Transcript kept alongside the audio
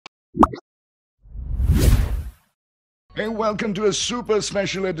Hey, welcome to a super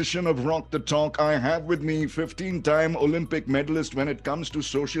special edition of Rock the Talk. I have with me 15-time Olympic medalist when it comes to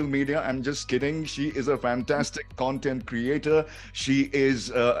social media. I'm just kidding. She is a fantastic content creator. She is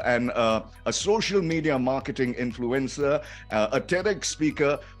a social media marketing influencer, a TEDx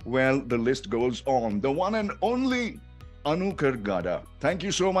speaker. Well, the list goes on. The one and only Karagada. Thank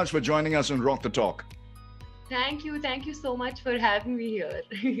you so much for joining us on Rock the Talk. Thank you. Thank you so much for having me here.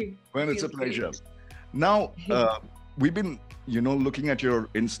 Well, It it's a feels pleasure. great. Now, we've been, looking at your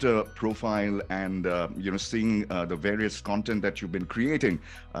Insta profile and, seeing the various content that you've been creating,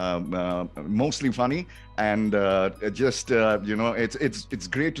 mostly funny. And it's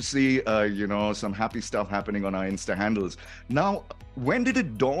great to see, some happy stuff happening on our Insta handles. Now, when did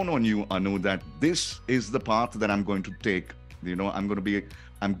it dawn on you, Anu, that this is the path that I'm going to take?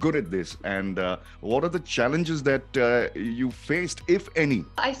 I'm good at this. And what are the challenges that you faced, if any?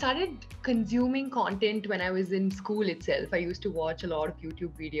 I started consuming content when I was in school itself. I used to watch a lot of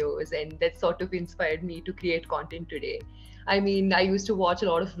YouTube videos, and that sort of inspired me to create content today. I mean, I used to watch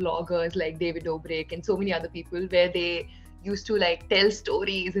a lot of vloggers like David Dobrik and so many other people where they used to like tell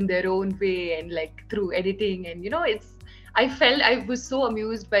stories in their own way and like through editing. And I felt I was so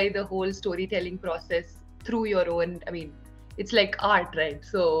amused by the whole storytelling process through your own. I mean, it's like art, right?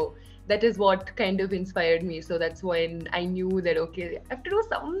 So that is what kind of inspired me. So that's when I knew that okay, I have to do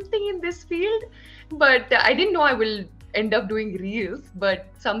something in this field. But I didn't know I will end up doing reels, but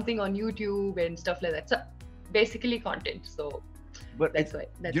something on YouTube and stuff like that. So basically content. So But that's why.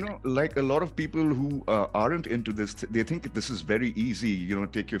 That's why. like a lot of people who aren't into this, they think this is very easy.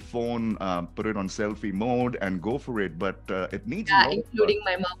 Take your phone, put it on selfie mode, and go for it. But it needs a Yeah, lot of including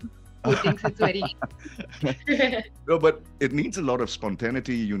my mom, who thinks it's very easy. no, but it needs a lot of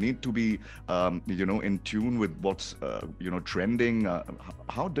spontaneity. You need to be, in tune with what's, trending.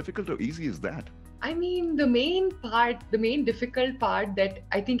 How difficult or easy is that? I mean, the main difficult part that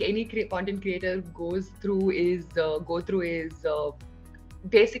I think any content creator goes through is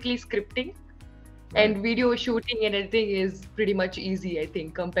basically scripting, Right, and video shooting and editing is pretty much easy, I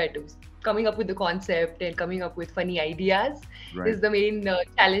think, compared to coming up with the concept and coming up with funny ideas right. is the main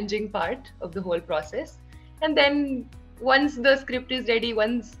challenging part of the whole process. And then once the script is ready,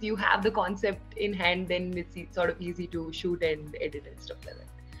 once you have the concept in hand, then it's sort of easy to shoot and edit and stuff like that.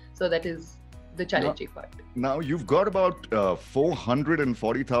 So that is the Now, challenging part. now you've got about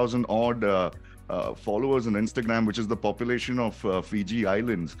 440,000 odd followers on Instagram, which is the population of Fiji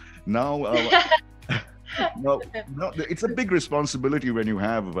Islands. Now, no, no, it's a big responsibility when you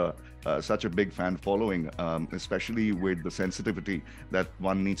have such a big fan following, especially with the sensitivity that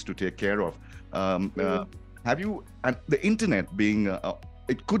one needs to take care of. Um, uh, Mm, have you, and the internet being,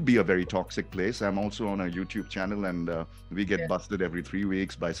 it could be a very toxic place. I'm also on a YouTube channel, and we get yeah. busted every 3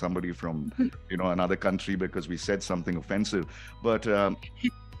 weeks by somebody from, another country because we said something offensive. But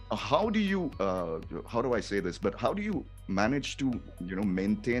how do you, how do I say this? But how do you manage to,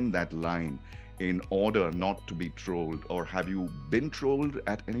 maintain that line in order not to be trolled? Or have you been trolled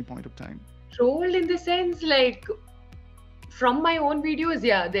at any point of time? Trolled in the sense like from my own videos,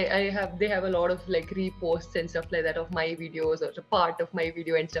 yeah, they have a lot of like reposts and stuff like that of my videos or a part of my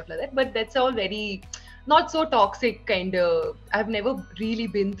video and stuff like that, but that's all very not so toxic kind of. I've never really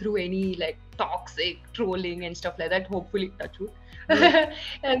been through any like toxic trolling and stuff like that, hopefully, touch wood. Right.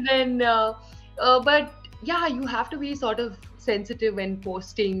 And then but yeah, you have to be sort of sensitive when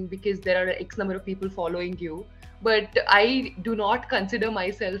posting because there are x number of people following you. But I do not consider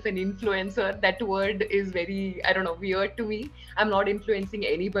myself an influencer. That word is very, I don't know, weird to me. I'm not influencing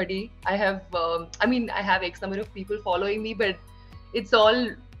anybody. I mean, I have X number of people following me, but it's all,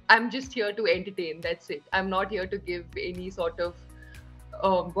 I'm just here to entertain. That's it. I'm not here to give any sort of,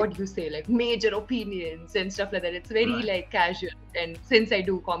 what do you say, like major opinions and stuff like that. It's very Right. like casual. And since I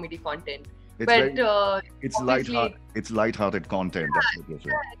do comedy content, It's but very, it's obviously, light-hearted content. That's what you're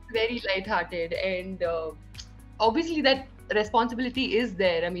saying. yeah, it's very light-hearted, and obviously that responsibility is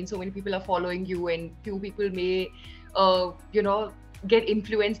there. I mean, so many people are following you, and few people may, uh, you know, get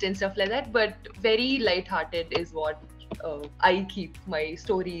influenced and stuff like that. But very light-hearted is what I keep my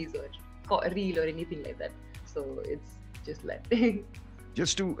stories or reel or anything like that. So it's just like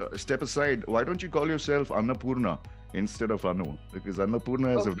Just to step aside, why don't you call yourself Annapurna instead of Anu? Because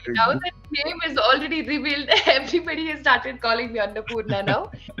Annapurna is a okay. very Now good. that name is already revealed, everybody has started calling me Annapurna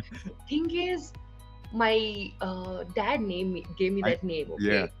now. Thing is, my gave me I, that name,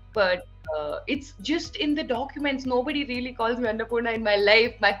 yeah. okay, but it's just in the documents. Nobody really calls me Annapurna in my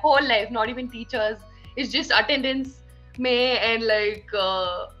life, my whole life, not even teachers. It's just attendance may and like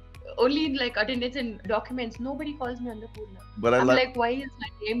only in like attendance and documents. Nobody calls me Annapurna. But I I'm like. like, why is my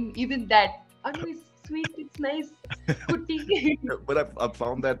name even that? Anu is sweet. It's nice. Kutti. But I've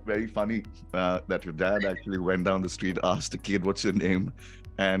found that very funny that your dad actually went down the street, asked the kid, "What's your name?"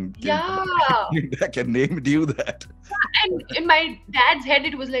 and Yeah. came back and named you that. And in my dad's head,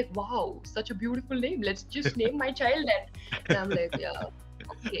 it was like, wow, such a beautiful name. Let's just name my child that. And I'm like, yeah,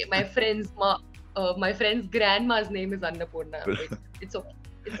 okay. My friend's grandma's name is Annapurna. But it's okay.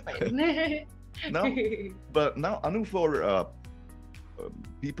 It's fine. Now, but now, Anu, for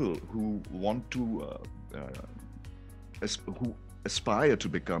people who want to, who aspire to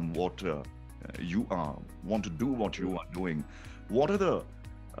become what you are, want to do what you are doing, what are the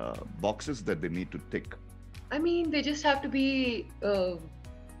boxes that they need to tick? I mean, they just have to be.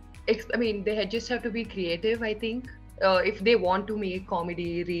 They just have to be creative. I think if they want to make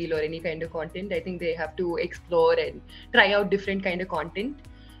comedy, reel, or any kind of content, I think they have to explore and try out different kind of content.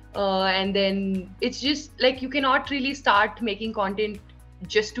 And then it's just like you cannot really start making content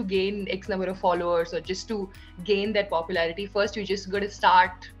just to gain X number of followers or just to gain that popularity. First, you just got to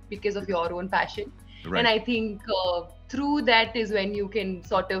start because of your own passion. Right. And I think through that is when you can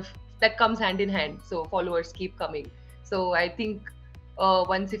sort of, that comes hand in hand. So followers keep coming. So I think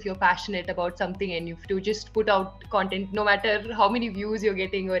once if you're passionate about something and you have to just put out content, no matter how many views you're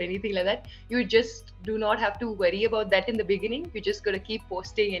getting or anything like that, you just do not have to worry about that in the beginning. You just got to keep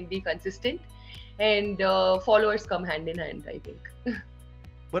posting and be consistent, and followers come hand in hand, I think.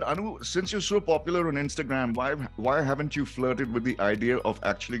 But Anu, since you're so popular on Instagram, why haven't you flirted with the idea of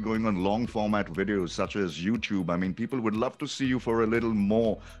actually going on long format videos such as YouTube? I mean, people would love to see you for a little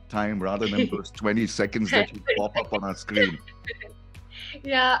more time rather than those 20 seconds that you pop up on our screen.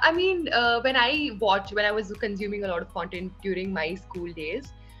 Yeah, I mean, when I was consuming a lot of content during my school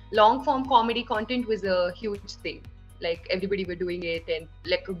days, long form comedy content was a huge thing. Like everybody were doing it, and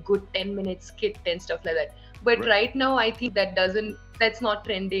like a good 10-minute skit and stuff like that. But right now, I think that's not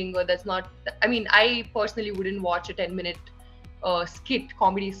trending, or that's not. I mean, I personally wouldn't watch a 10-minute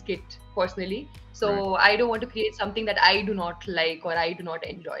comedy skit personally. So I don't want to create something that I do not like or I do not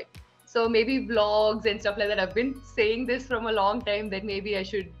enjoy. So maybe vlogs and stuff like that. I've been saying this from a long time that maybe I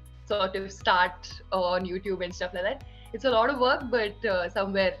should sort of start on YouTube and stuff like that. It's a lot of work, but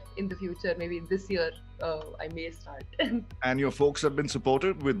somewhere in the future, maybe this year, I may start. And your folks have been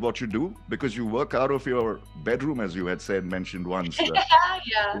supportive with what you do because you work out of your bedroom, as you had mentioned once.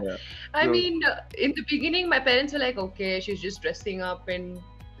 Yeah. I mean, in the beginning, my parents were like, okay, she's just dressing up and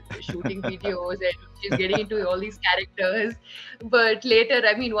shooting videos and she's getting into all these characters. But later,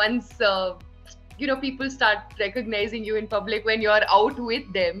 I mean, once people start recognizing you in public when you're out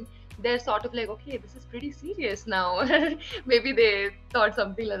with them, they're sort of like, okay, this is pretty serious now. Maybe they thought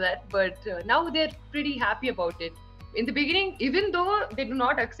something like that, but now they're pretty happy about it. In the beginning, even though they do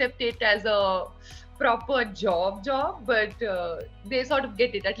not accept it as a proper job, but they sort of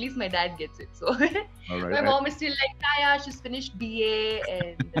get it. At least my dad gets it. So my mom is still like, yeah, she's finished BA,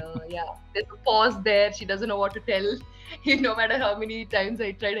 and yeah, there's a pause there. She doesn't know what to tell. No matter how many times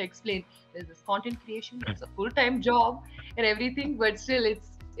I try to explain, there's this content creation, it's a full-time job and everything, but still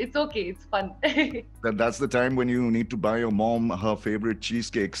it's okay. It's fun. That's the time when you need to buy your mom her favorite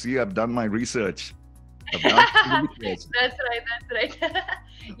cheesecake. See, I've done my research. That's right.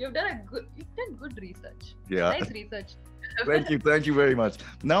 You've done good research. Yeah. Nice research. Thank you very much.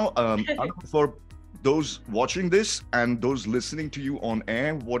 Now, for those watching this and those listening to you on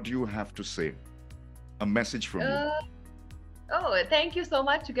air, what do you have to say? A message from you. Thank you so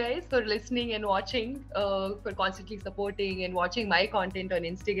much, guys, for listening and watching, for constantly supporting and watching my content on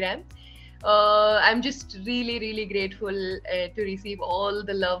Instagram. I'm just really, really grateful to receive all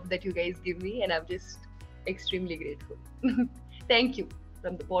the love that you guys give me, and I'm just extremely grateful. Thank you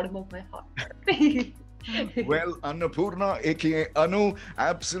from the bottom of my heart. Well, Annapurna, aka Anu,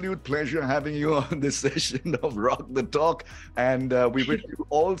 absolute pleasure having you on this session of Rock the Talk. And we wish you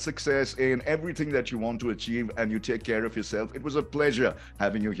all success in everything that you want to achieve, and you take care of yourself. It was a pleasure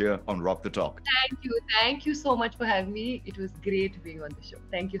having you here on Rock the Talk. Thank you so much for having me. It was great being on the show.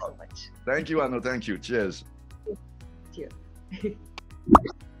 Thank you so much. Thank you, Anu. Thank you. Cheers. Cheers.